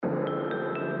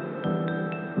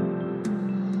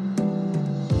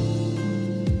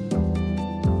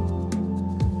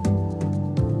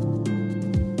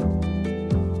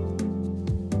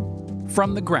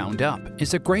From the ground up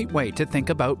is a great way to think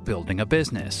about building a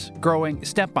business, growing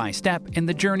step by step in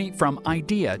the journey from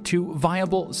idea to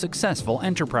viable, successful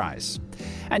enterprise.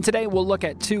 And today we'll look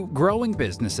at two growing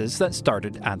businesses that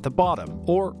started at the bottom,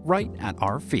 or right at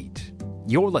our feet.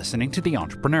 You're listening to The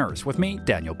Entrepreneurs with me,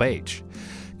 Daniel Bage.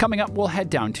 Coming up, we'll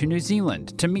head down to New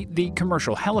Zealand to meet the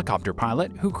commercial helicopter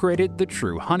pilot who created the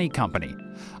True Honey Company,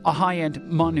 a high-end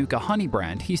Mānuka honey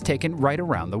brand he's taken right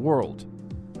around the world.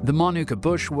 The Mānuka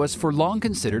bush was for long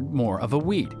considered more of a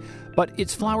weed, but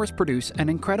its flowers produce an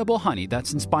incredible honey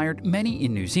that's inspired many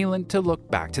in New Zealand to look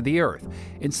back to the earth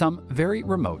in some very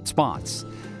remote spots.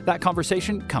 That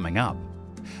conversation coming up.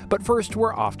 But first,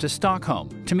 we're off to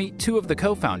Stockholm to meet two of the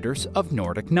co-founders of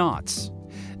Nordic Knots.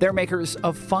 They're makers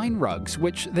of fine rugs,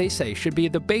 which they say should be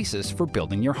the basis for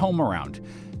building your home around.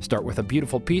 Start with a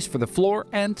beautiful piece for the floor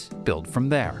and build from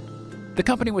there. The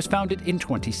company was founded in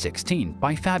 2016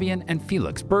 by Fabian and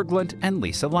Felix Berglund and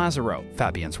Liza Lazerow,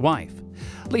 Fabian's wife.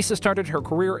 Lisa started her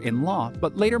career in law,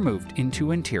 but later moved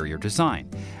into interior design,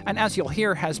 and as you'll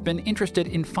hear, has been interested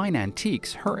in fine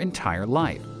antiques her entire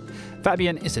life.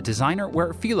 Fabian is a designer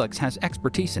where Felix has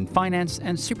expertise in finance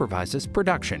and supervises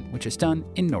production, which is done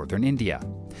in northern India.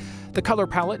 The color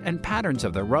palette and patterns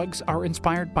of the rugs are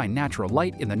inspired by natural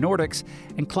light in the Nordics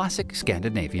and classic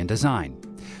Scandinavian design.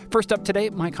 First up today,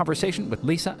 my conversation with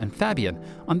Lisa and Fabian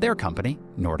on their company,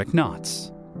 Nordic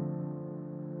Knots.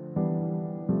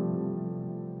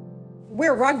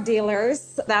 We're rug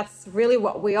dealers. That's really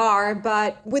what we are.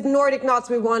 But with Nordic Knots,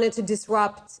 we wanted to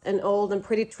disrupt an old and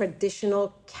pretty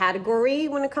traditional category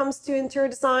when it comes to interior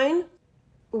design.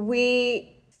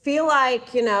 We feel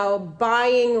like,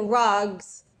 buying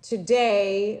rugs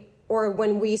today, or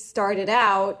when we started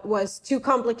out, was too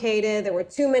complicated. There were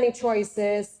too many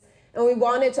choices. And we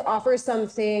wanted to offer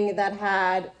something that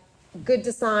had good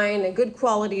design and good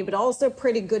quality, but also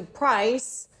pretty good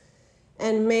price,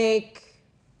 and make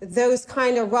those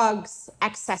kind of rugs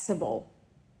accessible.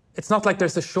 It's not like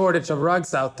there's a shortage of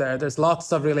rugs out there. There's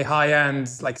lots of really high-end,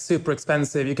 like super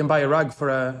expensive. You can buy a rug for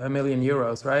a million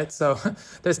euros, right? So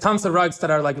there's tons of rugs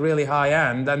that are like really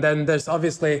high-end. And then there's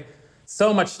obviously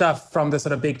so much stuff from the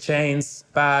sort of big chains,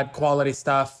 bad quality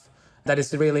stuff that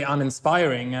is really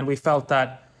uninspiring. And we felt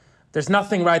that there's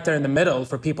nothing right there in the middle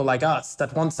for people like us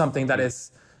that want something that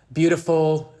is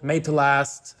beautiful, made to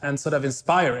last, and sort of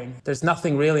inspiring. There's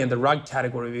nothing really in the rug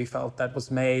category we felt that was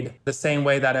made the same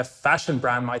way that a fashion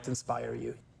brand might inspire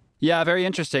you. Yeah, very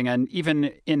interesting. And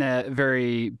even in a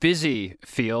very busy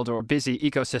field or busy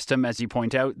ecosystem, as you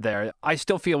point out there, I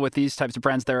still feel with these types of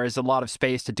brands, there is a lot of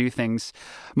space to do things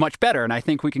much better. And I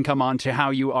think we can come on to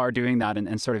how you are doing that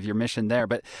and sort of your mission there.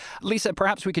 But Lisa,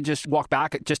 perhaps we could just walk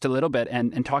back just a little bit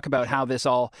and talk about how this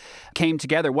all came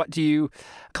together. What do you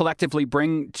collectively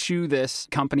bring to this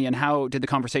company, and how did the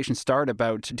conversation start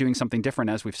about doing something different,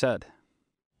 as we've said?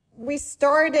 We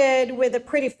started with a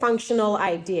pretty functional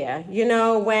idea,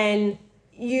 when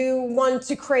you want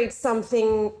to create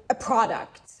something, a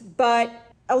product. But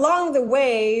along the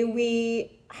way,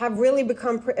 we have really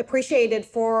become appreciated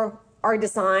for our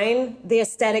design, the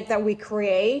aesthetic that we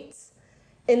create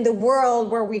in the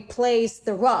world where we place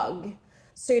the rug.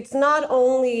 So it's not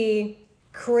only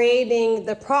creating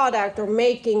the product or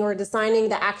making or designing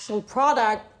the actual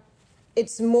product,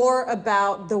 it's more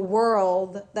about the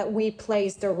world that we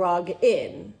place the rug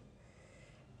in.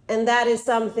 And that is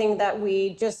something that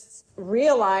we just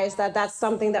realized that that's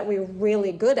something that we're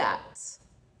really good at.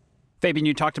 Fabian,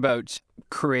 you talked about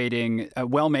creating a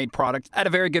well-made product at a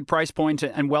very good price point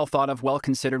and well thought of, well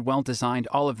considered, well designed,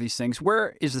 all of these things.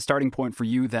 Where is the starting point for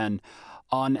you then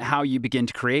on how you begin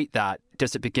to create that?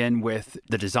 Does it begin with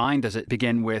the design? Does it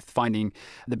begin with finding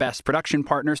the best production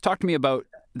partners? Talk to me about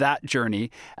that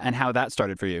journey and how that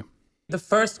started for you. The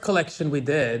first collection we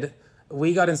did,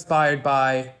 we got inspired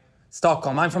by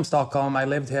Stockholm. I'm from Stockholm. I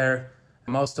lived here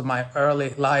most of my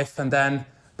early life, and then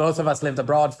both of us lived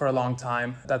abroad for a long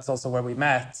time. That's also where we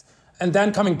met. And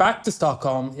then coming back to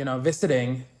Stockholm,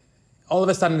 visiting, all of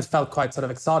a sudden it felt quite sort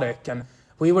of exotic. And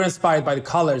we were inspired by the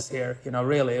colors here,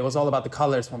 really. It was all about the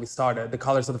colors when we started, the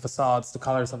colors of the facades, the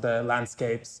colors of the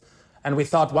landscapes. And we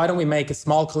thought, why don't we make a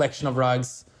small collection of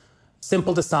rugs,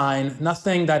 simple design,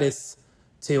 nothing that is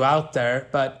too out there,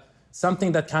 but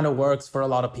something that kind of works for a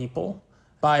lot of people.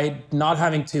 By not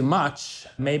having too much,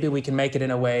 maybe we can make it in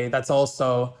a way that's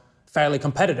also fairly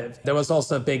competitive. There was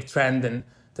also a big trend in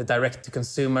the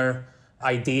direct-to-consumer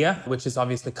idea, which is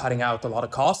obviously cutting out a lot of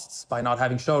costs by not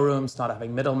having showrooms, not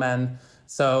having middlemen.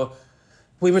 So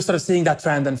we were sort of seeing that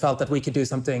trend and felt that we could do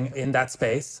something in that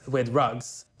space with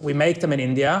rugs. We make them in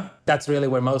India. That's really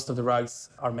where most of the rugs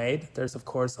are made. There's, of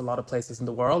course, a lot of places in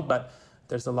the world, but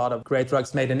There's a lot of great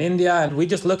rugs made in India. And we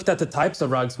just looked at the types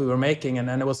of rugs we were making. And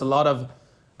it was a lot of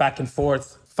back and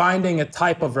forth, finding a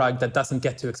type of rug that doesn't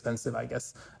get too expensive, I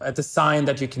guess. A design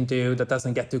that you can do that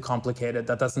doesn't get too complicated,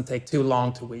 that doesn't take too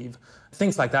long to weave,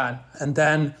 things like that. And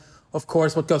then, of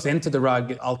course, what goes into the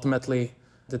rug ultimately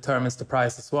determines the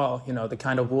price as well, the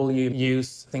kind of wool you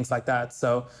use, things like that.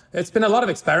 So it's been a lot of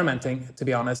experimenting, to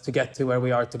be honest, to get to where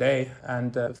we are today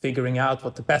and figuring out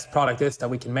what the best product is that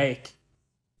we can make.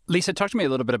 Lisa, talk to me a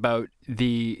little bit about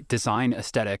the design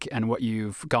aesthetic and what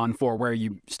you've gone for, where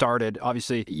you started.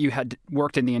 Obviously, you had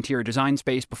worked in the interior design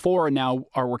space before and now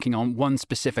are working on one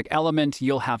specific element.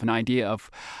 You'll have an idea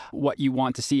of what you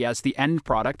want to see as the end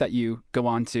product that you go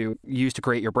on to use to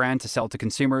create your brand, to sell to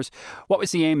consumers. What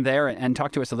was the aim there? And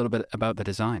talk to us a little bit about the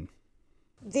design.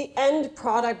 The end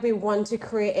product we want to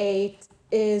create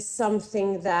is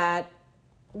something that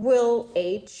will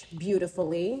age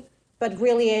beautifully, but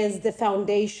really is the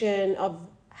foundation of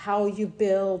how you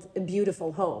build a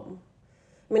beautiful home.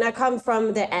 I mean, I come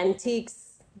from the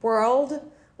antiques world,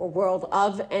 or world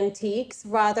of antiques,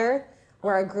 rather,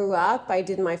 where I grew up. I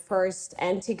did my first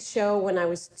antique show when I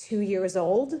was 2 years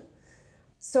old.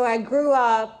 So I grew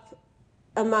up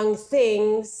among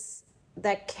things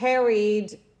that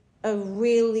carried a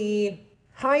really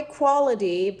high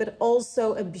quality, but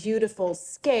also a beautiful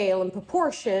scale and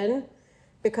proportion,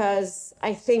 because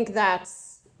I think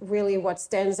that's really what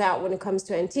stands out when it comes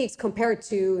to antiques compared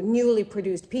to newly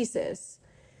produced pieces.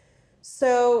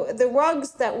 So the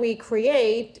rugs that we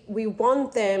create, we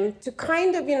want them to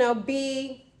kind of,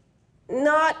 be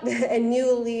not a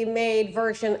newly made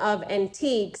version of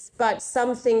antiques, but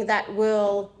something that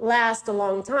will last a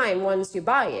long time once you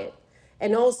buy it,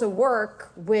 and also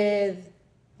work with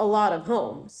a lot of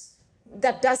homes.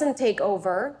 That doesn't take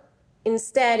over.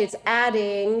 Instead, it's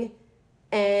adding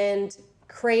and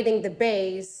creating the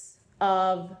base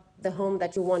of the home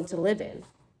that you want to live in.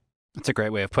 That's a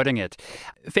great way of putting it.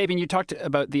 Fabian, you talked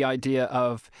about the idea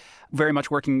of very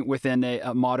much working within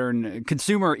a modern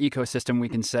consumer ecosystem, we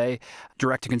can say.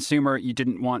 Direct to consumer, you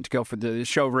didn't want to go for the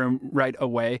showroom right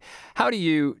away. How do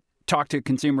you talk to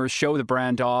consumers, show the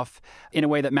brand off in a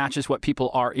way that matches what people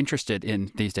are interested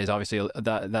in these days? Obviously,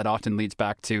 that often leads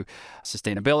back to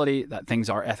sustainability, that things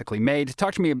are ethically made.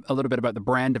 Talk to me a little bit about the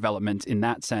brand development in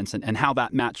that sense and how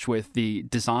that matched with the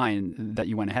design that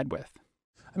you went ahead with.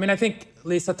 I mean, I think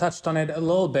Lisa touched on it a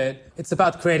little bit. It's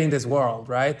about creating this world,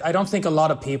 right? I don't think a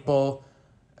lot of people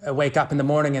wake up in the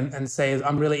morning and say,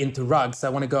 I'm really into rugs. I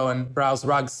want to go and browse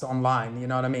rugs online. You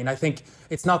know what I mean? I think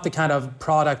it's not the kind of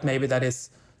product maybe that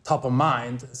is top of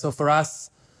mind. So for us,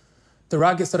 the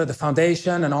rug is sort of the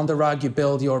foundation, and on the rug you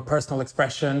build your personal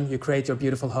expression, you create your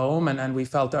beautiful home, and we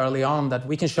felt early on that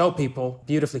we can show people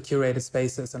beautifully curated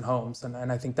spaces and homes,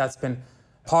 and I think that's been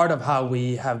part of how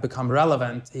we have become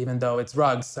relevant, even though it's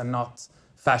rugs and not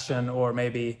fashion or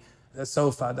maybe a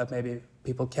sofa that maybe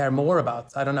people care more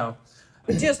about. I don't know.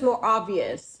 It's just more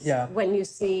obvious when you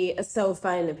see a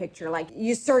sofa in a picture. Like,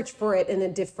 you search for it in a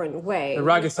different way. The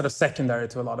rug is sort of secondary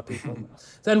to a lot of people.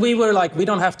 Then we were like, we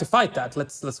don't have to fight that.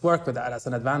 Let's work with that as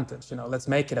an advantage. Let's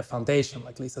make it a foundation,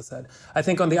 like Lisa said. I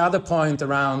think on the other point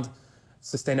around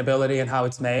sustainability and how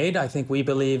it's made, I think we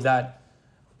believe that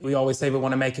we always say we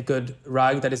want to make a good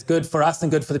rug that is good for us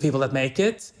and good for the people that make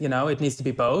it. It needs to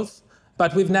be both.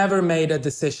 But we've never made a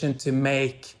decision to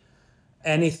make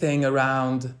anything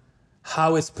around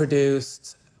how it's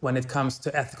produced when it comes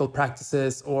to ethical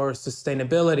practices or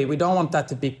sustainability. We don't want that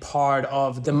to be part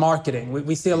of the marketing.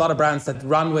 We see a lot of brands that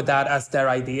run with that as their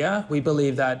idea. We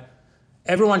believe that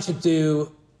everyone should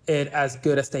do it as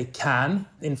good as they can.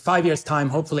 In 5 years' time,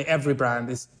 hopefully every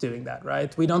brand is doing that,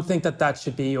 right? We don't think that that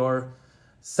should be your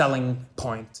selling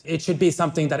point. It should be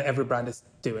something that every brand is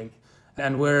doing.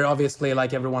 And we're obviously,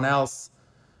 like everyone else,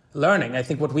 learning. I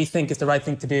think what we think is the right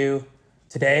thing to do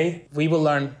today, we will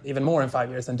learn even more in 5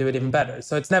 years and do it even better.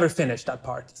 So it's never finished, that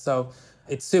part. So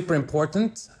it's super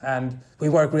important, and we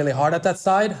work really hard at that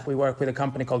side. We work with a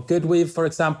company called Goodweave, for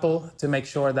example, to make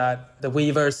sure that the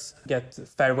weavers get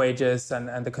fair wages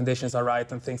and the conditions are right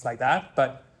and things like that.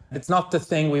 But it's not the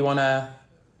thing we want to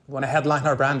headline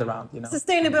our brand around.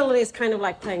 Sustainability is kind of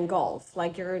like playing golf.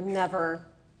 Like, you're never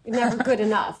good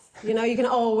enough. You can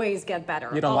always get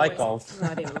better. You don't like golf. No,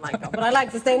 I didn't like golf, but I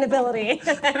like sustainability.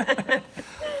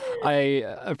 I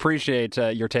appreciate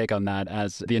your take on that,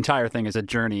 as the entire thing is a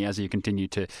journey as you continue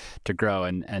to grow,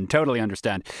 and totally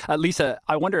understand. Lisa,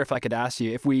 I wonder if I could ask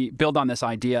you, if we build on this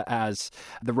idea as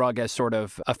the rug as sort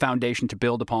of a foundation to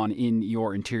build upon in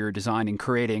your interior design and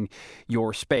creating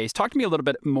your space. Talk to me a little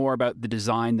bit more about the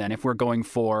design then. If we're going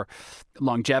for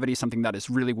longevity, something that is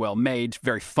really well made,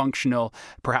 very functional,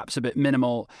 perhaps a bit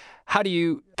minimal, How do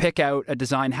you pick out a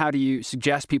design? How do you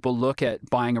suggest people look at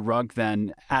buying a rug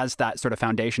then as that sort of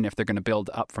foundation if they're going to build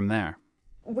up from there?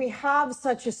 We have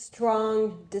such a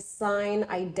strong design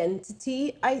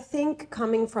identity, I think,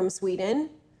 coming from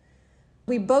Sweden.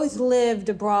 We both lived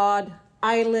abroad.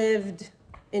 I lived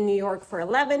in New York for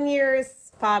 11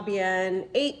 years, Fabian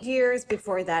 8 years,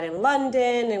 before that in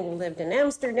London, and we lived in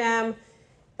Amsterdam.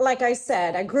 Like I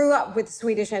said, I grew up with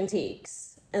Swedish antiques,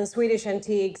 and Swedish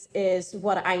antiques is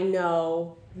what I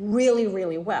know really,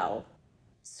 really well.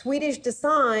 Swedish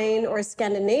design or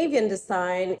Scandinavian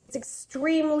design is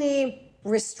extremely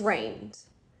restrained.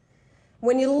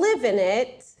 When you live in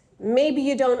it, maybe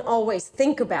you don't always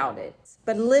think about it,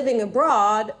 but living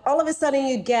abroad, all of a sudden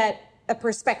you get a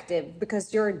perspective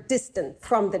because you're distant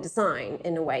from the design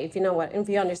in a way, if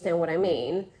you understand what I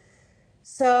mean.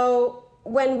 So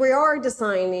when we are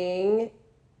designing,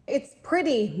 it's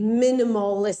pretty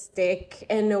minimalistic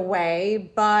in a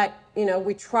way, but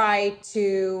we try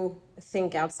to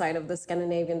think outside of the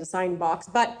Scandinavian design box.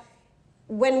 But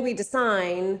when we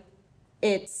design,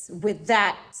 it's with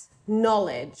that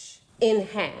knowledge in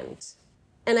hand.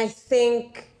 And I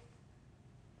think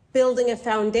building a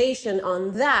foundation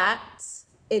on that,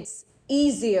 it's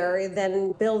easier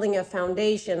than building a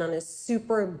foundation on a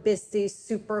super busy,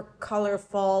 super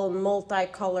colorful,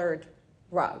 multicolored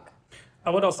rug. I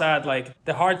would also add,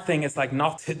 the hard thing is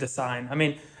not to design. I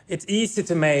mean, it's easy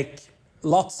to make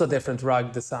lots of different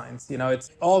rug designs.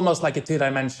 It's almost like a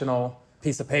two-dimensional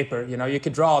piece of paper. You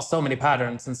could draw so many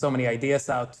patterns and so many ideas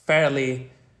out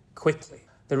fairly quickly.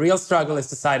 The real struggle is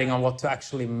deciding on what to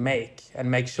actually make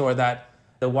and make sure that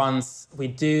the ones we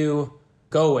do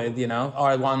go with,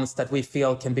 are ones that we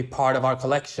feel can be part of our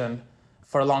collection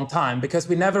for a long time, because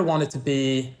we never want it to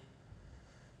be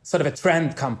sort of a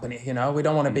trend company. We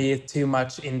don't want to be too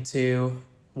much into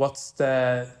what's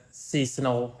the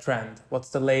seasonal trend, what's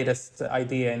the latest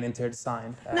idea in interior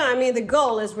design. No, I mean, the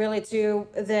goal is really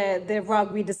the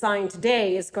rug we design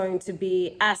today is going to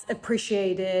be as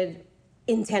appreciated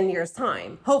in 10 years'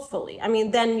 time, hopefully. I mean,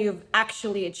 then you've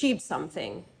actually achieved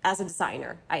something as a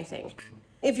designer, I think.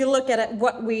 If you look at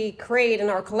what we create in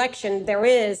our collection, there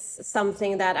is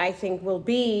something that I think will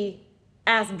be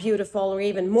as beautiful or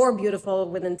even more beautiful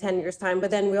within 10 years' time.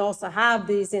 But then we also have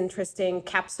these interesting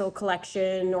capsule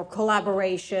collection or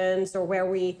collaborations, or where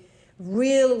we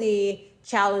really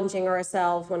challenging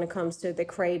ourselves when it comes to the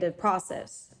creative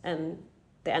process and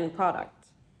the end product.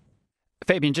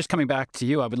 Fabian, just coming back to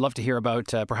you, I would love to hear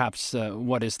about perhaps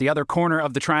what is the other corner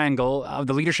of the triangle of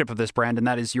the leadership of this brand, and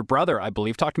that is your brother, I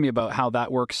believe. Talk to me about how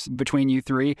that works between you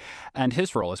three and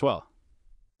his role as well.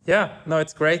 Yeah, no,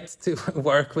 it's great to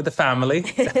work with the family.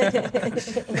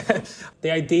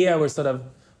 The idea was sort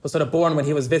of born when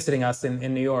he was visiting us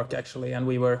in New York, actually, and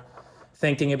we were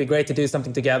thinking it'd be great to do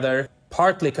something together,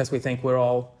 partly because we think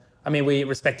we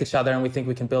respect each other and we think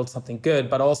we can build something good,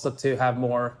 but also to have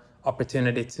more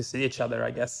opportunity to see each other,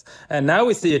 I guess. And now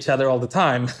we see each other all the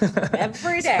time.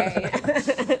 Every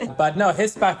day. But no,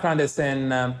 his background is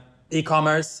in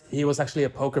e-commerce. He was actually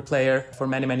a poker player for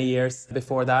many, many years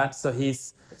before that. So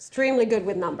he's extremely good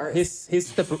with numbers.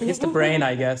 He's the brain,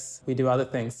 I guess. We do other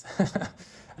things.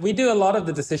 We do a lot of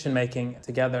the decision making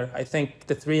together. I think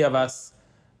the three of us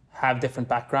have different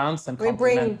backgrounds and we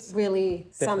bring really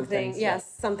something, things,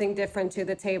 something different to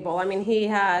the table. I mean, he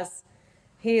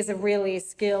is a really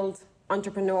skilled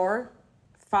entrepreneur.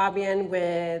 Fabian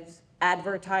with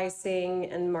advertising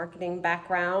and marketing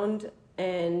background,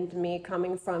 and me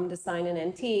coming from design and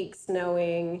antiques,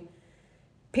 knowing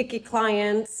picky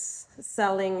clients,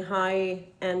 selling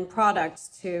high-end products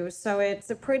too. So it's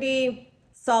a pretty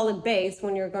solid base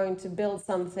when you're going to build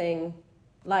something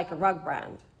like a rug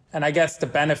brand. And I guess the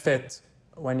benefit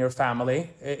when you're family,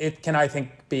 it can, I think,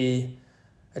 be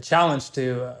a challenge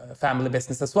to a family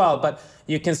business as well, but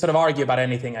you can sort of argue about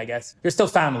anything, I guess. You're still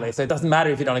family, so it doesn't matter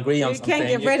if you don't agree on something. You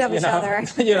can't get rid of each other.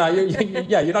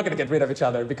 You're not going to get rid of each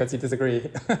other because you disagree.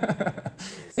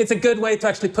 It's a good way to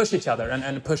actually push each other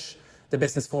and push the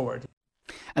business forward.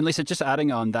 And Lisa, just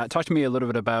adding on that, talk to me a little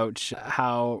bit about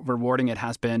how rewarding it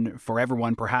has been for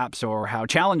everyone, perhaps, or how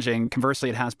challenging, conversely,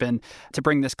 it has been to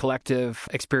bring this collective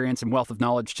experience and wealth of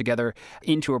knowledge together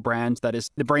into a brand that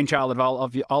is the brainchild of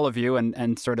all of you,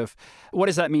 and sort of what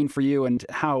does that mean for you, and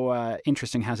how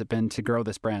interesting has it been to grow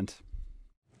this brand?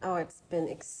 Oh, it's been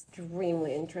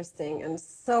extremely interesting and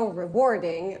so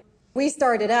rewarding. We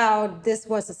started out, this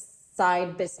was a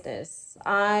side business.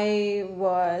 I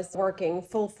was working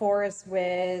full force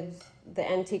with the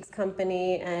antiques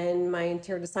company and my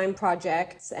interior design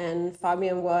projects, and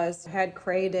Fabian was head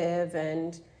creative,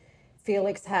 and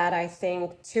Felix had, I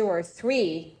think, 2 or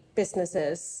 3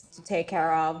 businesses to take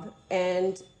care of.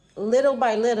 And little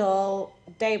by little,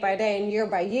 day by day and year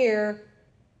by year,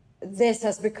 this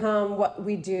has become what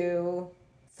we do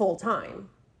full time.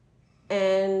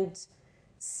 And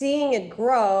seeing it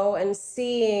grow and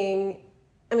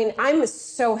I'm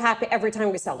so happy every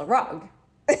time we sell a rug.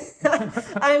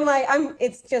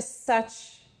 It's just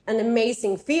such an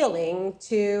amazing feeling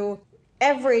to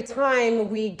every time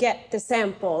we get the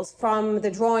samples from the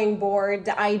drawing board,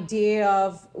 the idea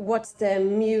of what's the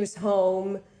muse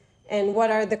home and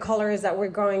what are the colors that we're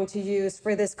going to use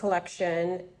for this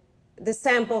collection. The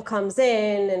sample comes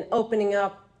in and opening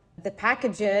up the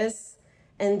packages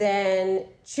and then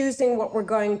choosing what we're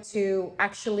going to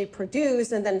actually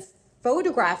produce and then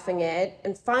photographing it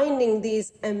and finding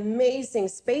these amazing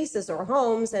spaces or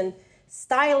homes and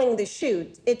styling the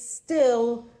shoot. It's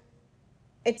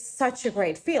such a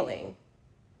great feeling.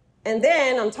 And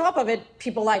then on top of it,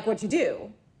 people like what you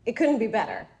do. It couldn't be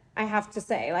better, I have to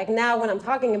say. Like now when I'm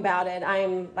talking about it,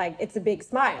 I'm like, it's a big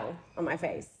smile on my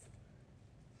face.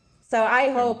 So I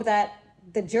hope that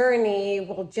the journey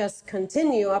will just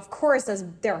continue. Of course, as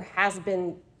there has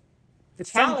been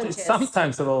challenges. It's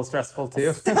sometimes a little stressful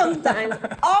too. Sometimes.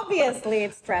 Obviously,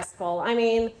 it's stressful. I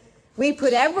mean, we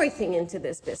put everything into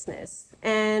this business.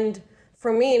 And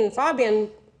for me and Fabian,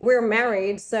 we're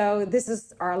married, so this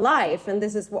is our life, and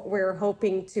this is what we're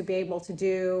hoping to be able to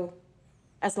do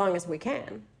as long as we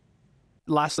can.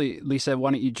 Lastly, Liza,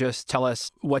 why don't you just tell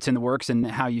us what's in the works and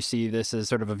how you see this as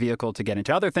sort of a vehicle to get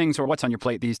into other things, or what's on your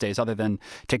plate these days other than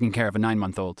taking care of a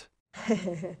 9-month-old?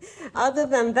 Other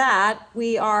than that,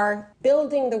 we are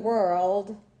building the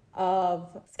world of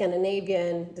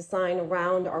Scandinavian design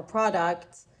around our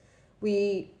product.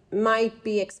 We might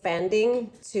be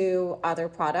expanding to other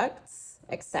products,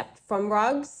 except from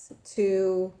rugs,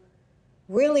 to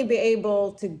really be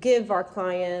able to give our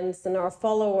clients and our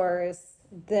followers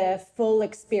the full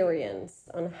experience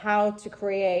on how to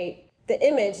create the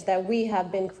image that we have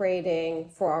been creating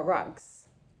for our rugs.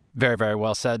 Very, very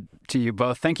well said to you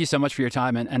both. Thank you so much for your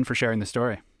time and for sharing the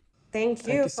story. Thank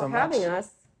you for having us.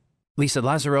 Liza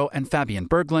Lazerow and Fabian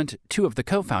Berglund, two of the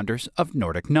co-founders of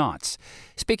Nordic Knots,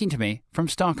 speaking to me from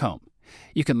Stockholm.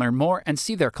 You can learn more and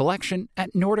see their collection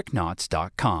at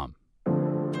nordicknots.com.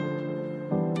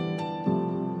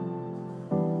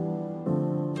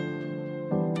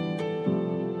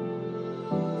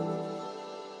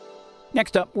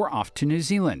 Next up, we're off to New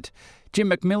Zealand. Jim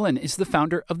McMillan is the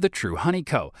founder of the True Honey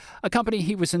Co., a company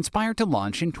he was inspired to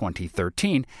launch in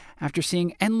 2013 after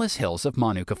seeing endless hills of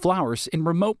Mānuka flowers in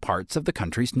remote parts of the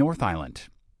country's North Island.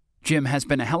 Jim has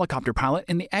been a helicopter pilot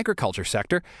in the agriculture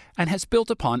sector and has built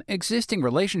upon existing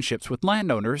relationships with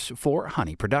landowners for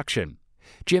honey production.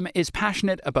 Jim is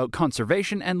passionate about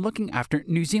conservation and looking after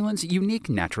New Zealand's unique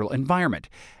natural environment,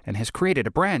 and has created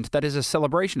a brand that is a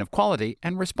celebration of quality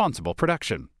and responsible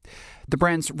production. The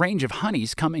brand's range of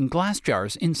honeys come in glass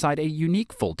jars inside a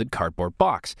unique folded cardboard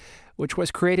box, which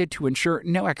was created to ensure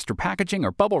no extra packaging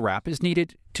or bubble wrap is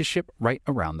needed to ship right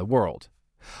around the world.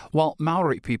 While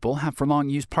Maori people have for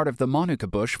long used part of the Mānuka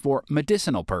bush for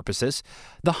medicinal purposes,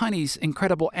 the honey's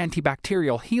incredible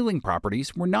antibacterial healing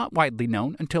properties were not widely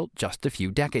known until just a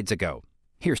few decades ago.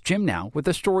 Here's Jim now with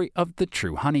the story of the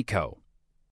True Honey Co.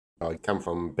 I come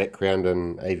from a background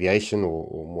in aviation,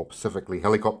 or more specifically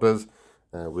helicopters.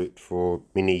 Worked for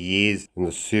many years in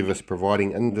the service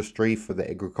providing industry for the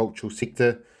agricultural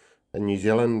sector in New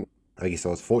Zealand. I guess I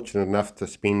was fortunate enough to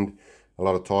spend a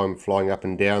lot of time flying up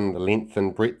and down the length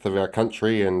and breadth of our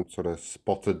country and sort of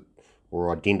spotted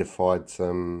or identified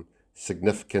some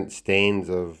significant stands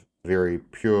of very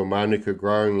pure Mānuka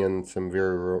growing in some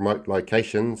very remote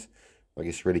locations. I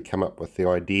guess really come up with the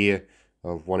idea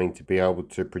of wanting to be able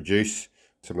to produce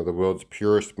some of the world's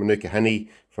purest Mānuka honey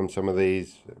from some of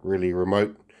these really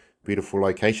remote, beautiful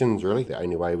locations, really. The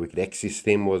only way we could access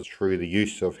them was through the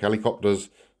use of helicopters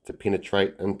to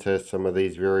penetrate into some of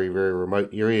these very, very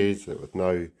remote areas with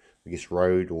no, I guess,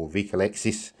 road or vehicle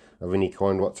access of any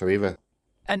kind whatsoever.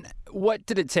 And what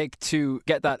did it take to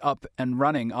get that up and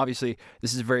running? Obviously,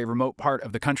 this is a very remote part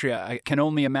of the country. I can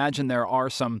only imagine there are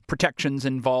some protections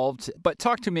involved. But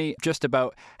talk to me just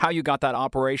about how you got that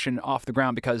operation off the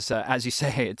ground, because as you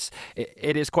say,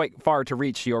 it is quite far to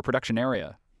reach your production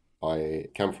area. I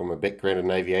come from a background in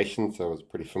aviation, so I was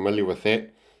pretty familiar with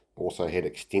that. Also had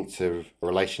extensive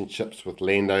relationships with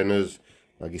landowners,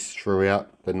 I guess,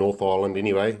 throughout the North Island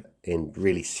anyway, and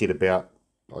really set about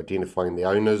identifying the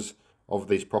owners of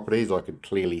these properties. I could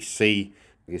clearly see,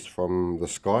 I guess, from the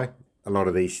sky, a lot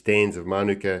of these stands of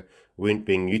Mānuka weren't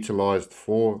being utilised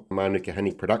for Mānuka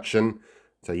honey production.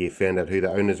 So you found out who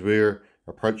the owners were,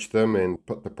 approached them and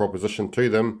put the proposition to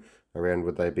them around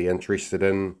would they be interested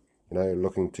in,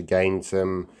 looking to gain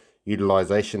some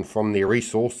utilisation from their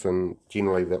resource, and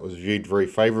generally that was viewed very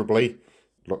favourably.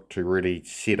 Looked to really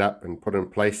set up and put in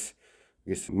place, I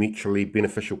guess, mutually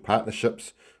beneficial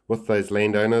partnerships with those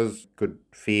landowners, good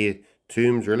fair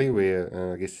terms really,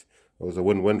 where I guess it was a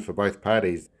win-win for both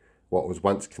parties. What was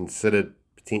once considered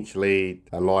potentially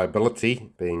a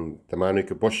liability, being the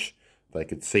Mānuka bush, they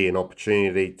could see an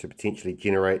opportunity to potentially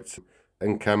generate some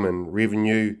income and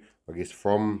revenue, I guess,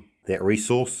 from that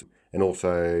resource, and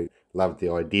also loved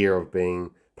the idea of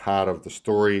being part of the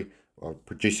story of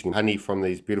producing honey from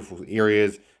these beautiful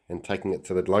areas and taking it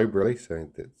to the globe, really. So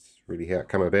that's really how it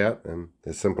came about, and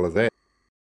as simple as that.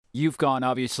 You've gone,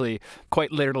 obviously,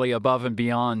 quite literally above and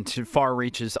beyond to far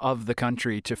reaches of the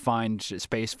country to find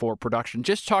space for production.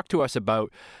 Just talk to us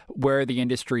about where the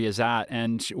industry is at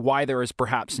and why there is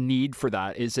perhaps need for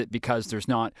that. Is it because there's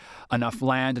not enough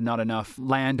land and not enough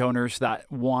landowners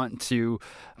that want to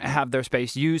have their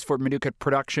space used for Mānuka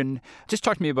production? Just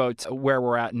talk to me about where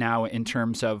we're at now in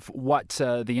terms of what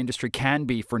the industry can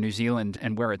be for New Zealand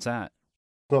and where it's at.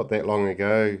 Not that long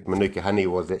ago, Mānuka honey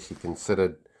was actually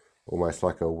considered almost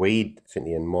like a weed.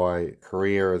 Certainly in my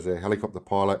career as a helicopter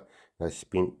pilot, I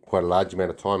spent quite a large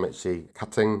amount of time actually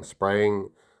cutting,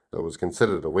 spraying. It was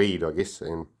considered a weed, I guess,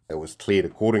 and it was cleared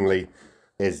accordingly.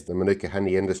 As the Mānuka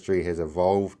honey industry has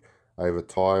evolved over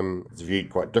time, it's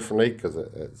viewed quite differently because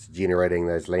it's generating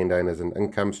those landowners an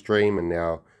income stream and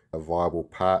now a viable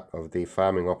part of their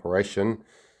farming operation.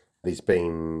 There's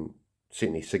been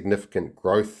certainly significant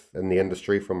growth in the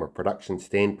industry from a production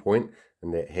standpoint,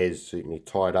 and that has certainly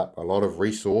tied up a lot of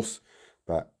resource.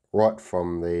 But right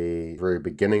from the very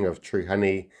beginning of True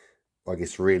Honey, I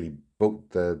guess really built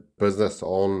the business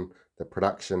on the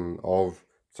production of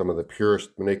some of the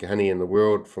purest Mānuka honey in the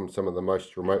world from some of the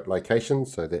most remote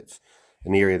locations. So that's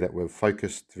an area that we've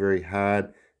focused very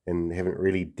hard and haven't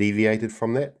really deviated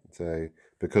from that. So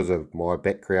because of my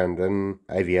background in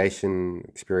aviation,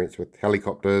 experience with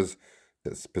helicopters,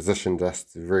 it's positioned us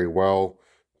very well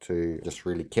to just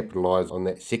really capitalise on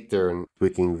that sector, and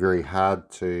working very hard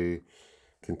to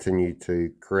continue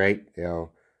to create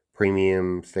our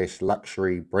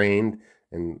premium/luxury brand.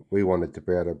 And we wanted to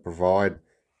be able to provide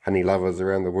honey lovers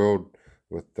around the world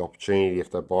with the opportunity,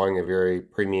 if they're buying a very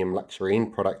premium luxury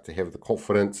end product, to have the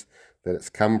confidence that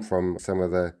it's come from some of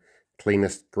the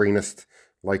cleanest, greenest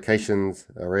locations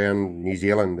around New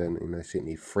Zealand, and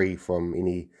certainly free from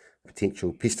any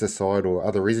potential pesticide or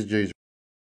other residues.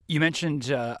 You mentioned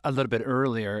a little bit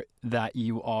earlier that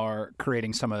you are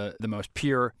creating some of the most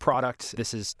pure products.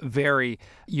 This is very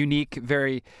unique,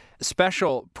 very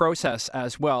special process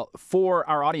as well. For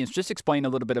our audience, just explain a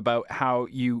little bit about how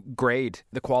you grade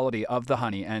the quality of the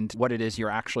honey and what it is you're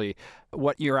actually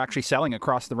selling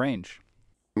across the range.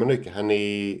 Mānuka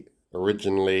honey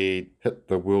originally hit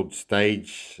the world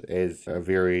stage as a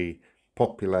very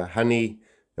popular honey.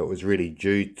 It was really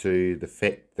due to the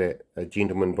fact that a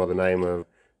gentleman by the name of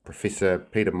Professor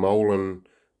Peter Molan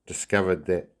discovered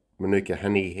that Mānuka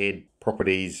honey had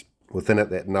properties within it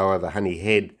that no other honey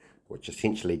had, which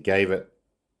essentially gave it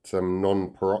some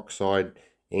non-peroxide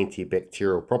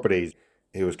antibacterial properties.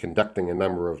 He was conducting a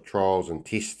number of trials and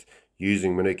tests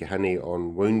using Mānuka honey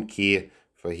on wound care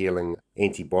for healing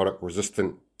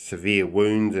antibiotic-resistant severe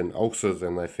wounds and ulcers,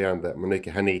 and they found that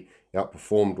Mānuka honey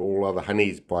outperformed all other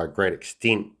honeys by a great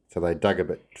extent. So they dug a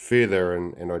bit further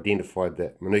and identified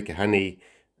that Mānuka honey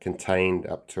contained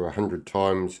up to 100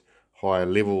 times higher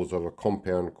levels of a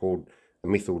compound called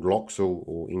methyl-loxyl,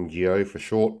 or MgO for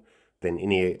short, than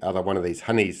any other one of these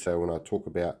honeys. So when I talk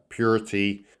about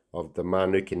purity of the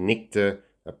Mānuka nectar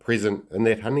are present in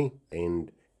that honey,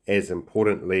 and as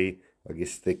importantly, I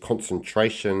guess the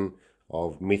concentration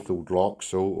of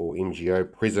methyl-loxyl or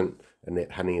MgO present in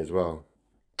that honey as well.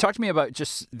 Talk to me about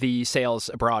just the sales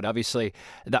abroad. Obviously,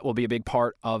 that will be a big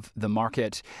part of the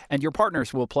market, and your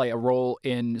partners will play a role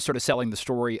in sort of selling the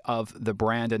story of the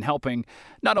brand and helping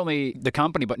not only the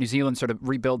company, but New Zealand sort of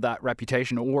rebuild that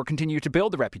reputation or continue to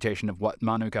build the reputation of what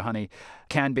Mānuka honey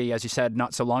can be. As you said,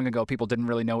 not so long ago, people didn't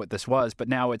really know what this was, but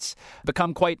now it's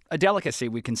become quite a delicacy,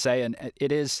 we can say, and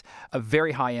it is a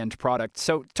very high-end product.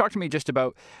 So talk to me just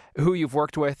about who you've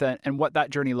worked with and what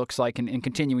that journey looks like in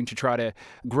continuing to try to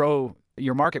grow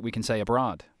your market, we can say,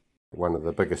 abroad. One of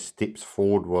the biggest steps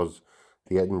forward was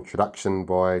the introduction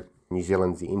by New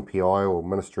Zealand's MPI, or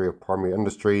Ministry of Primary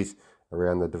Industries,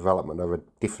 around the development of a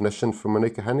definition for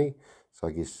Mānuka honey. So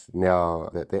I guess now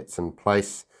that that's in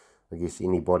place, I guess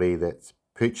anybody that's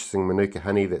purchasing Mānuka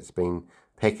honey that's been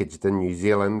packaged in New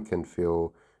Zealand can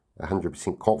feel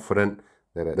 100% confident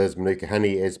that it is Mānuka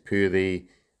honey as per the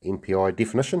MPI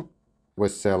definition. We're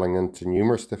selling into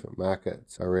numerous different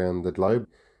markets around the globe.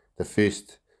 The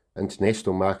first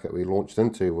international market we launched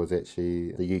into was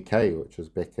actually the UK, which was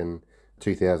back in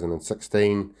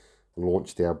 2016. We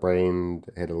launched our brand,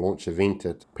 had a launch event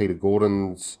at Peter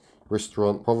Gordon's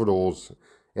restaurant, Providors.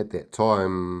 At that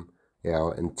time,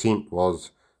 our intent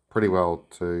was pretty well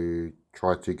to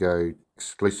try to go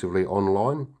exclusively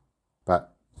online,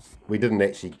 but we didn't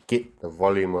actually get the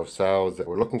volume of sales that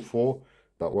we're looking for.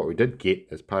 But what we did get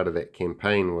as part of that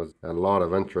campaign was a lot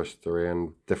of interest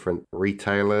around different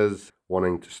retailers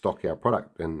wanting to stock our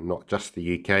product, and not just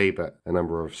the UK, but a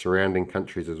number of surrounding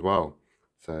countries as well.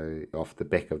 So off the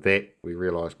back of that, we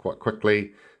realised quite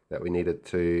quickly that we needed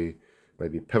to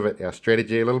maybe pivot our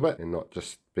strategy a little bit and not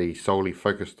just be solely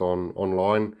focused on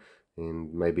online,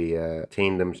 and maybe a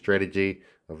tandem strategy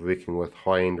of working with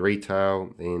high-end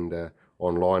retail and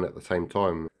online at the same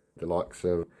time. The likes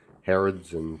of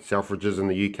Harrods and Selfridges in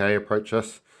the UK approach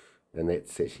us, and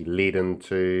that's actually led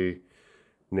into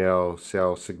now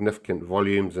sell significant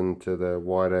volumes into the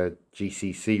wider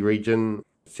GCC region,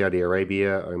 Saudi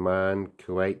Arabia, Oman,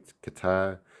 Kuwait,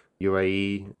 Qatar,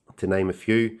 UAE, to name a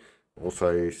few.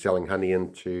 Also selling honey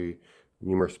into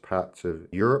numerous parts of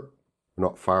Europe.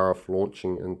 Not far off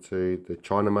launching into the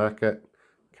China market,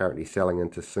 currently selling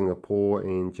into Singapore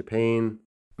and Japan.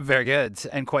 Very good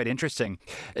and quite interesting.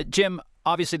 Jim,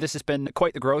 obviously this has been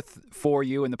quite the growth for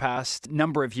you in the past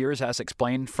number of years, as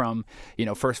explained, from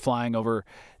first flying over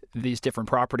these different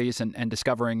properties and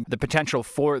discovering the potential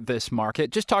for this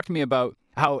market. Just talk to me about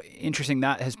how interesting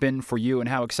that has been for you and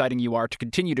how exciting you are to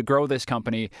continue to grow this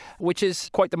company, which is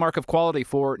quite the mark of quality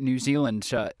for New Zealand.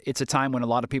 It's a time when a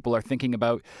lot of people are thinking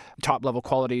about top-level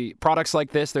quality products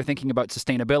like this. They're thinking about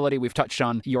sustainability. We've touched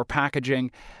on your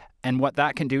packaging and what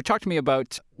that can do. Talk to me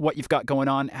about what you've got going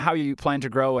on, how you plan to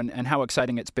grow, and how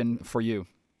exciting it's been for you.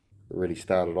 It really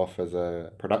started off as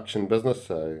a production business,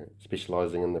 so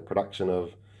specialising in the production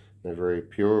of very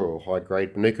pure or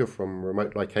high-grade Mānuka from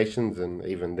remote locations, and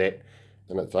even that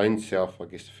in its own self, I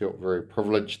guess, felt very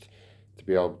privileged to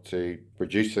be able to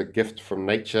produce a gift from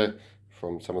nature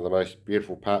from some of the most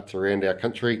beautiful parts around our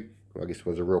country. I guess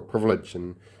was a real privilege,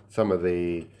 and some of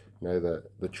the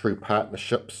the true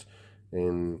partnerships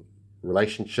and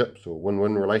relationships or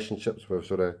win-win relationships we've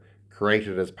sort of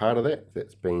created as part of that.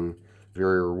 That's been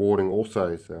very rewarding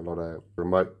also. So a lot of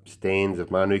remote stands of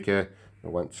Mānuka,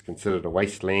 once considered a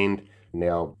wasteland,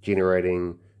 now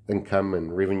generating income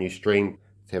and revenue stream.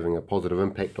 It's having a positive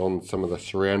impact on some of the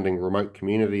surrounding remote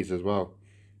communities as well.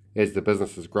 As the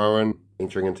business is growing,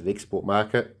 entering into the export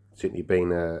market, certainly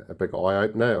been a big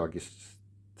eye-opener, I guess,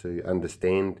 to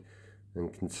understand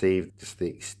and conceive just the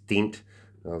extent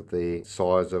of the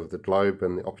size of the globe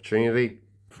and the opportunity.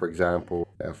 For example,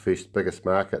 our first biggest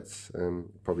markets,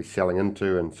 probably selling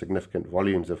into in significant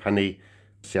volumes of honey,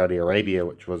 Saudi Arabia,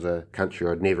 which was a country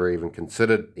I'd never even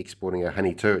considered exporting our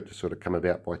honey to. It just sort of come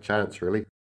about by chance, really.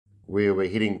 Where we're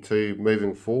heading to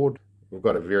moving forward, we've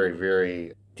got a very,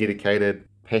 very dedicated,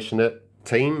 passionate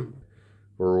team.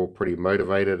 We're all pretty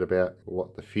motivated about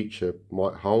what the future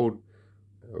might hold.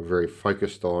 We're very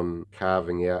focused on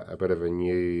carving out a bit of a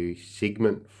new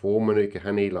segment for Mānuka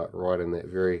honey, like right in that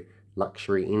very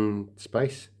luxury end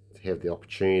space. To have the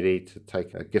opportunity to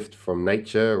take a gift from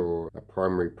nature or a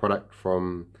primary product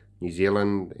from New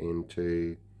Zealand and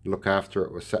to look after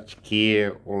it with such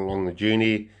care all along the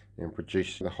journey and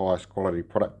produce the highest quality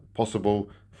product possible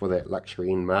for that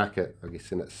luxury end market, I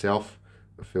guess in itself.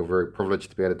 I feel very privileged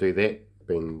to be able to do that. It's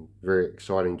been a very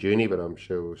exciting journey, but I'm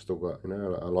sure we've still got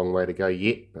a long way to go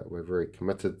yet, but we're very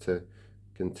committed to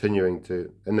continuing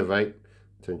to innovate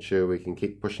to ensure we can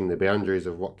keep pushing the boundaries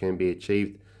of what can be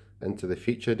achieved into the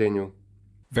future, Daniel.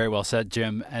 Very well said,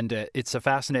 Jim. And it's a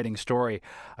fascinating story.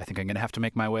 I think I'm going to have to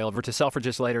make my way over to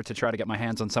Selfridges later to try to get my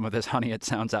hands on some of this honey. It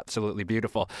sounds absolutely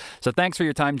beautiful. So thanks for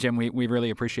your time, Jim. We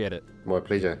really appreciate it. My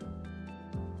pleasure.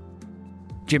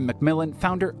 Jim McMillan,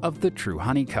 founder of The True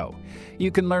Honey Co.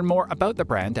 You can learn more about the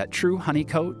brand at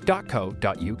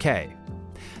truehoneyco.co.uk.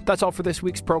 That's all for this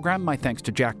week's program. My thanks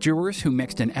to Jack Jewers, who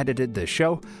mixed and edited this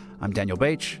show. I'm Daniel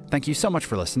Bache. Thank you so much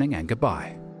for listening, and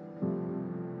goodbye.